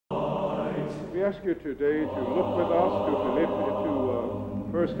We ask you today to look with us to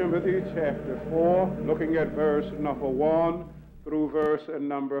 1 Timothy chapter 4, looking at verse number 1 through verse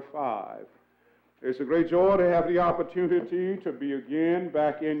number 5. It's a great joy to have the opportunity to be again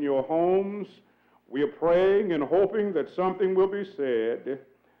back in your homes. We are praying and hoping that something will be said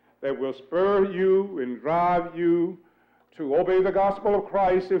that will spur you and drive you to obey the gospel of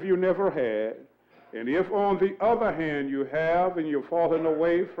Christ if you never had. And if on the other hand you have and you've fallen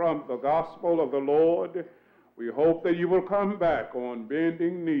away from the gospel of the Lord, we hope that you will come back on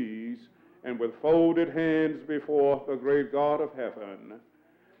bending knees and with folded hands before the great God of heaven.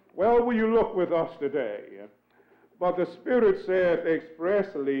 Well, will you look with us today? But the Spirit saith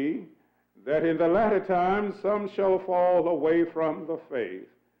expressly that in the latter times some shall fall away from the faith,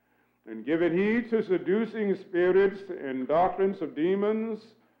 and giving heed to seducing spirits and doctrines of demons,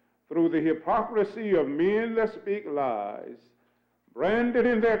 through the hypocrisy of men that speak lies, branded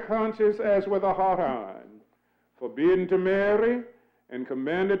in their conscience as with a hot iron, forbidden to marry, and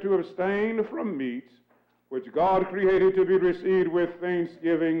commanded to abstain from meats, which God created to be received with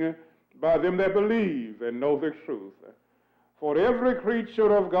thanksgiving by them that believe and know the truth. For every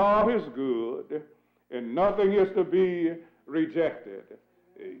creature of God is good, and nothing is to be rejected,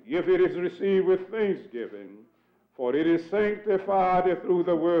 if it is received with thanksgiving, for it is sanctified through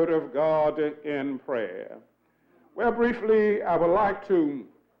the word of God in prayer. Well, briefly, I would like to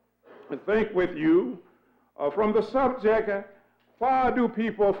think with you from the subject, why do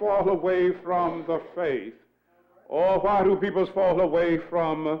people fall away from the faith? Or why do people fall away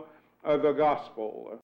from the gospel?